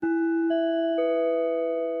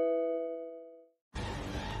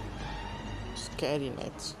scary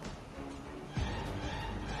nights.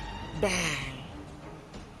 Bang!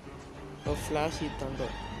 A flashy thunder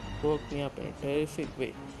woke me up in a terrific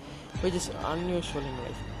way, which is unusual in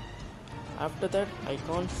life. After that, I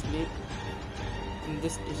can't sleep in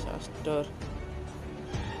this disaster.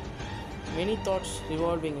 Many thoughts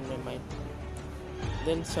revolving in my mind.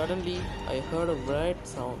 Then suddenly, I heard a bright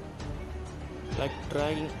sound, like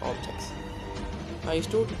dragging objects. I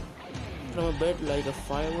stood from a bed like a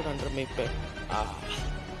firewood under my bed. Ah.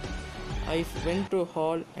 I went to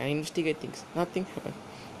hall and investigate things. Nothing happened.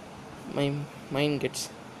 My mind gets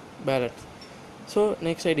balanced. So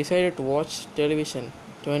next I decided to watch television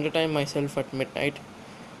to entertain myself at midnight,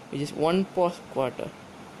 which is one past quarter.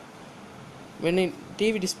 When a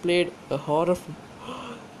TV displayed a horror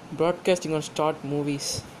broadcasting on start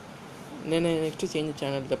movies, then I next to change the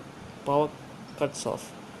channel, the power cuts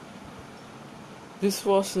off. This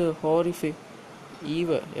was horrific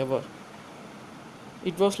ever.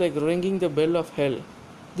 It was like ringing the bell of hell.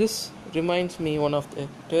 This reminds me one of the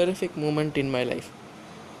terrific moment in my life.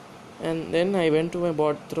 And then I went to my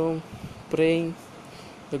bathroom praying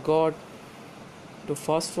the God to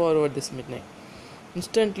fast forward this midnight.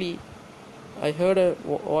 Instantly I heard a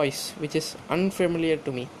voice which is unfamiliar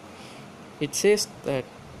to me. It says that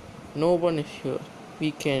no one is here.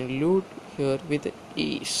 We can loot here with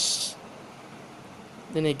ease.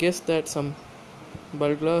 Then I guessed that some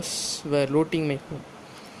burglars were looting my home.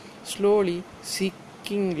 Slowly,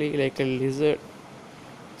 seekingly like a lizard,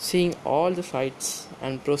 seeing all the sights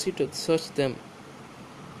and proceed to search them.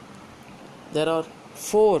 There are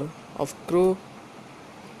 4 of crew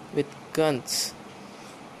with guns.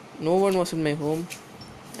 No one was in my home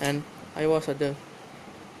and I was at the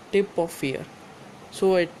tip of fear.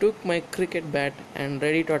 So I took my cricket bat and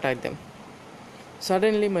ready to attack them.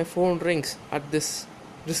 Suddenly my phone rings at this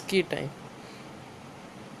risky time.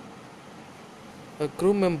 A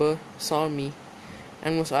crew member saw me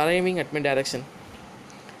and was arriving at my direction.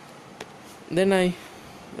 Then I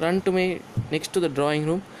ran to my next to the drawing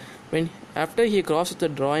room. After he crossed the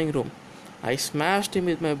drawing room, I smashed him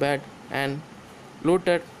with my bat and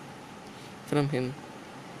looted from him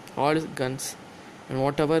all his guns and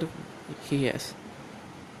whatever he has.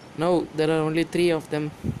 Now there are only 3 of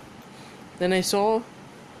them. Then I saw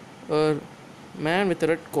a man with a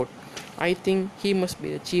red coat. I think he must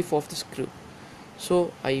be the chief of this crew.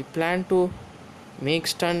 So I plan to make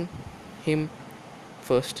stun him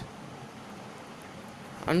first.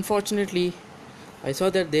 Unfortunately, I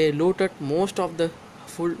saw that they looted most of the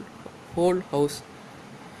whole house.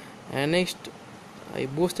 And next, I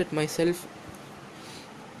boosted myself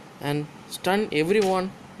and stunned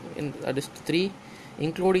everyone in that is 3,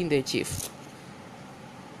 including their chief.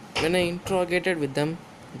 When I interrogated with them,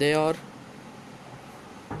 they are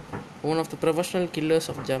one of the professional killers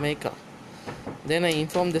of Jamaica. Then I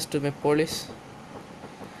informed this to my police,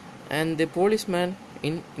 and the policeman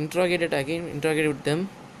interrogated with them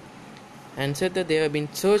and said that they have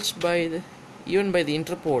been searched even by the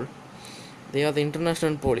Interpol. They are the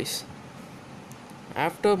international police.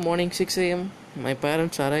 After morning 6 a.m., my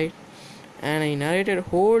parents arrived and I narrated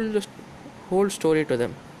whole story to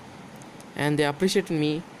them, and they appreciated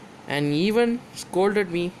me and even scolded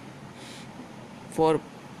me for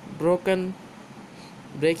breaking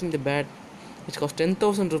the bat, which cost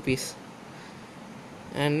 10,000 rupees.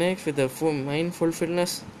 And next, with the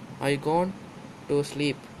mindfulness, I gone to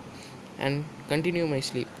sleep and continue my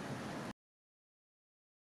sleep.